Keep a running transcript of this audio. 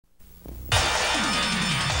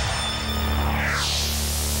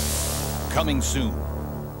Coming soon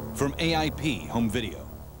from A.I.P. Home Video.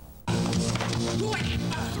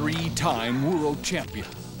 Three-time world champion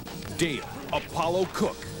Dale Apollo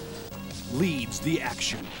Cook leads the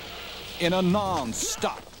action in a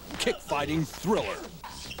non-stop kick-fighting thriller,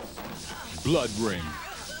 Blood Ring.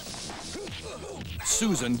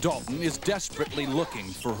 Susan Dalton is desperately looking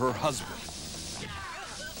for her husband,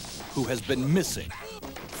 who has been missing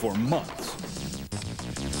for months.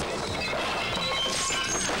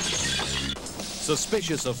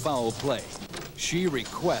 Suspicious of foul play, she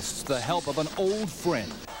requests the help of an old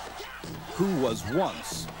friend who was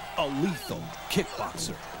once a lethal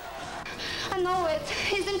kickboxer. I know it.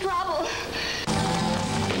 He's in trouble.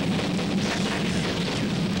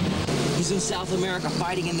 He's in South America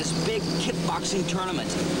fighting in this big kickboxing tournament.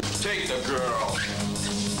 Take the girl.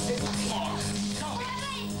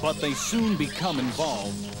 But they soon become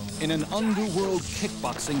involved in an underworld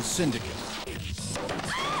kickboxing syndicate,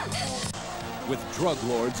 with drug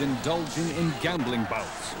lords indulging in gambling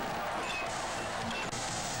bouts,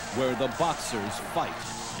 where the boxers fight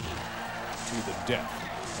to the death.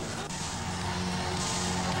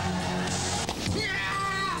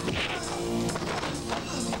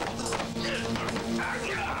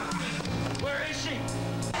 Where is she?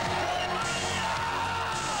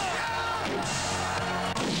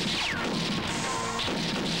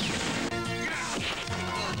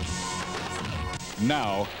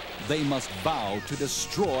 Now, they must vow to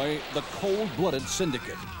destroy the cold-blooded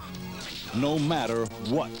syndicate, no matter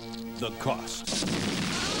what the cost.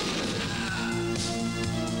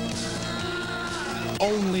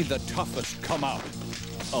 Only the toughest come out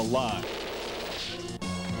alive.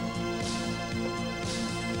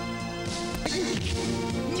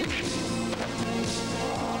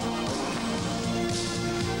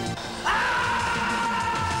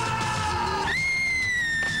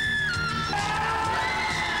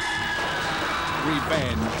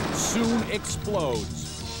 Revenge soon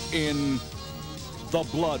explodes in the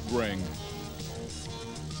Blood Ring.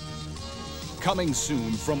 Coming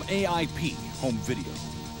soon from A.I.P. Home Video.